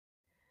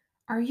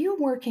Are you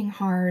working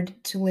hard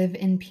to live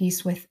in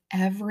peace with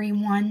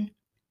everyone?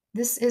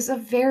 This is a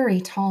very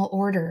tall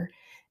order,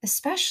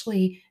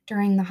 especially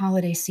during the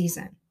holiday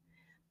season.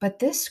 But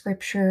this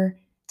scripture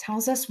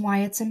tells us why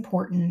it's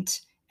important,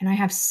 and I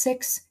have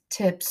 6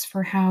 tips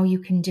for how you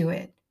can do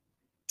it.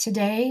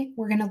 Today,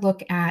 we're going to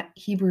look at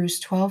Hebrews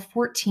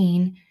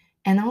 12:14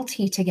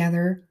 NLT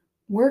together,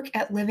 work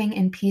at living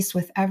in peace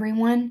with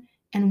everyone,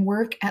 and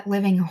work at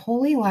living a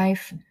holy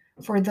life,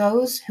 for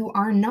those who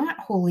are not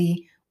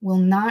holy will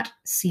not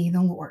see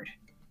the Lord.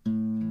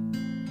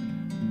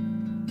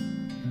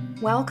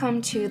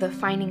 Welcome to the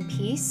Finding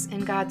Peace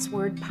in God's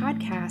Word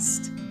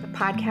podcast, the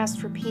podcast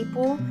for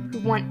people who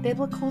want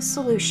biblical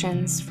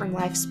solutions for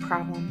life's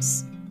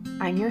problems.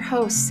 I'm your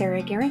host,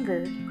 Sarah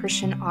Geringer,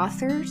 Christian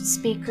author,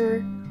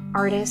 speaker,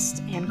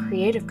 artist, and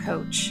creative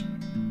coach.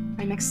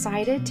 I'm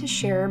excited to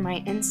share my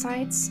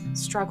insights,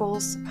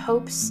 struggles,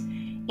 hopes,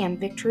 and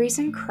victories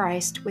in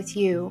Christ with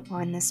you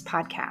on this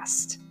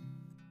podcast.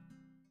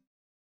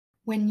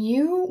 When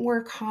you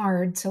work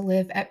hard to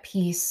live at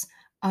peace,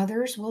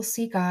 others will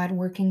see God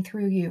working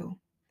through you.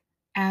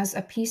 As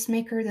a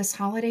peacemaker this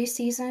holiday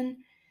season,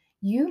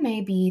 you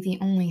may be the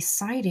only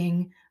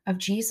sighting of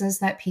Jesus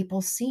that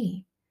people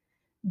see.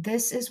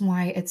 This is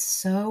why it's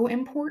so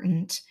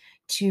important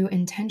to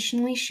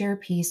intentionally share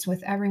peace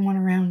with everyone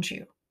around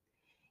you.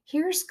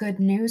 Here's good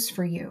news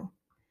for you.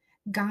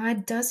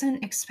 God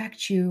doesn't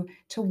expect you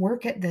to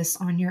work at this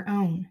on your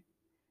own.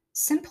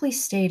 Simply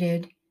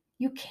stated,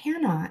 you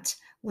cannot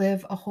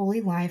live a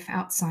holy life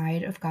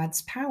outside of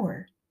God's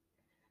power.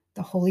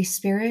 The Holy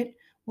Spirit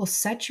will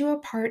set you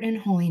apart in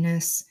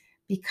holiness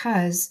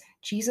because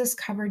Jesus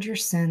covered your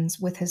sins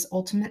with his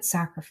ultimate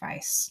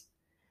sacrifice.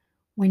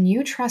 When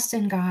you trust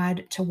in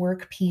God to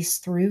work peace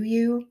through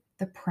you,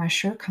 the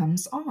pressure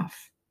comes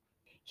off.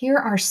 Here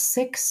are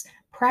 6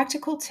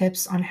 practical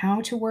tips on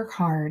how to work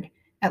hard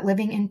at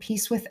living in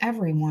peace with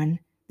everyone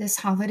this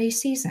holiday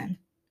season.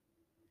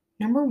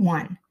 Number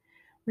 1,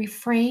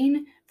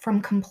 refrain from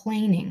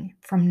complaining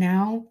from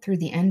now through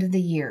the end of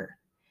the year.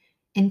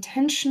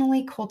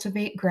 Intentionally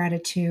cultivate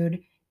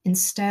gratitude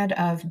instead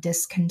of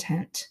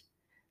discontent.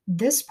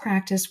 This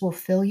practice will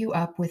fill you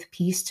up with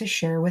peace to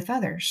share with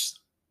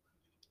others.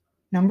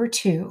 Number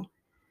 2,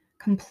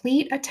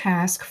 complete a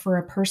task for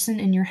a person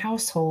in your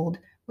household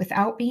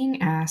without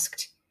being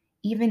asked,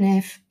 even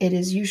if it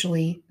is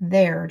usually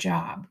their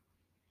job.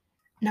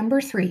 Number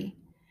 3,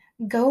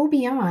 go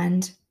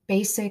beyond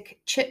basic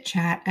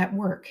chit-chat at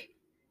work.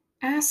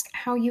 Ask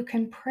how you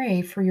can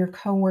pray for your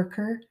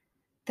coworker,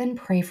 then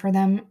pray for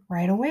them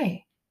right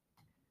away.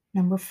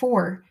 Number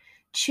 4,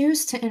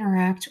 choose to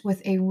interact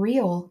with a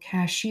real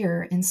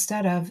cashier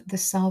instead of the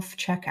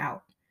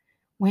self-checkout.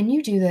 When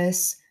you do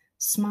this,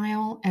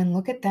 smile and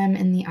look at them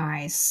in the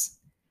eyes.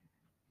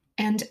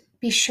 And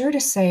be sure to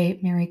say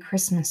Merry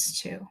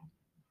Christmas too.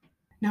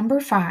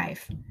 Number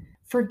 5,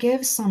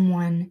 forgive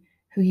someone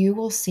who you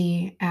will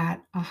see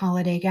at a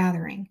holiday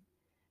gathering.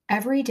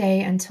 Every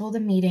day until the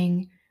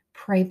meeting,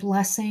 pray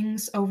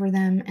blessings over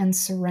them and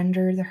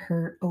surrender the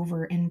hurt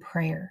over in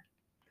prayer.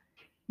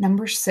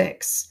 Number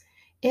 6,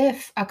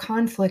 if a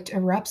conflict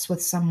erupts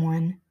with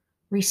someone,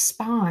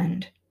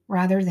 respond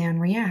rather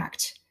than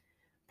react.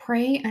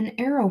 Pray an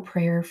arrow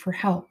prayer for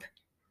help,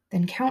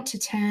 then count to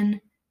 10,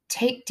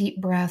 take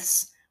deep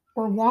breaths,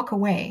 or walk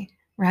away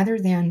rather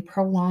than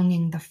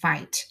prolonging the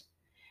fight.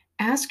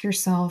 Ask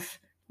yourself,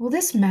 will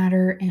this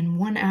matter in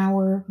 1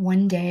 hour,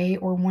 1 day,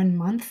 or 1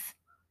 month?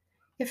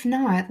 If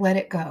not, let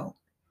it go.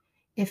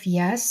 If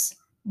yes,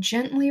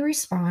 gently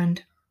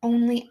respond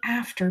only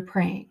after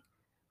praying.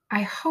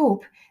 I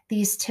hope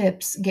these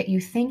tips get you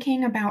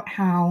thinking about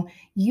how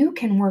you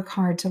can work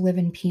hard to live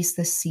in peace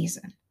this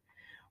season.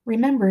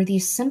 Remember,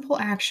 these simple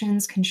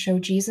actions can show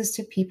Jesus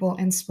to people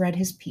and spread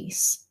his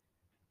peace.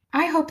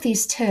 I hope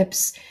these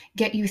tips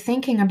get you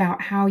thinking about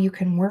how you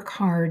can work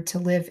hard to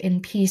live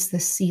in peace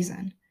this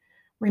season.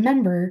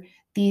 Remember,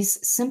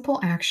 these simple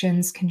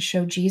actions can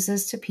show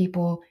Jesus to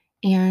people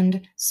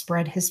and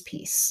spread his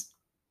peace.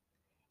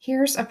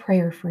 Here's a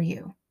prayer for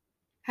you.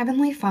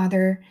 Heavenly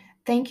Father,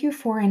 thank you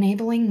for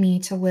enabling me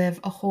to live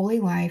a holy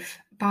life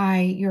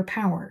by your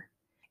power.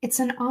 It's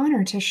an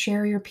honor to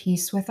share your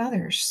peace with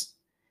others.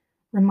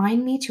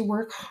 Remind me to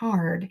work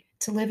hard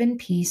to live in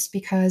peace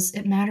because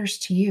it matters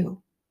to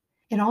you.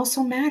 It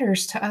also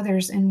matters to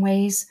others in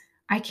ways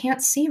I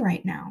can't see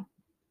right now.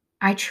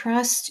 I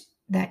trust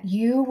that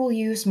you will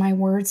use my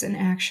words and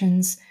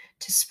actions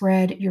to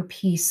spread your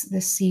peace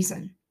this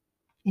season.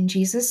 In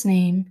Jesus'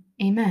 name,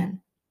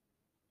 amen.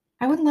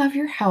 I would love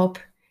your help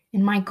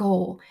in my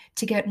goal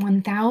to get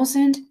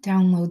 1,000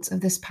 downloads of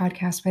this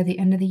podcast by the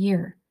end of the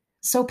year.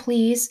 So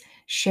please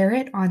share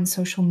it on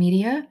social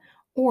media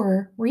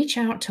or reach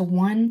out to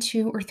 1,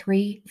 2, or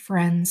 3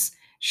 friends,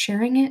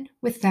 sharing it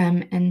with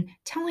them and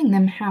telling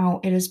them how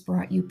it has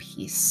brought you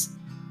peace.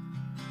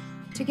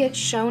 To get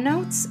show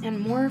notes and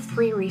more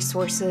free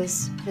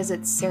resources,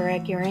 visit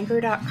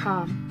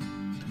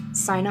sarahgeringer.com.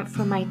 Sign up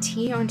for my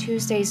Tea on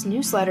Tuesdays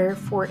newsletter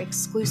for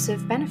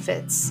exclusive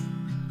benefits.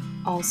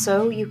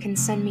 Also, you can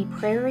send me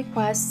prayer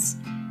requests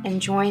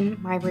and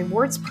join my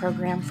rewards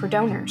program for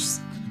donors.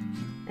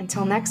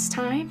 Until next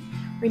time,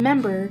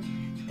 remember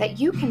that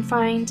you can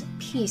find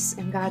peace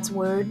in God's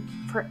Word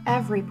for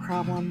every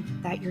problem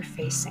that you're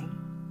facing.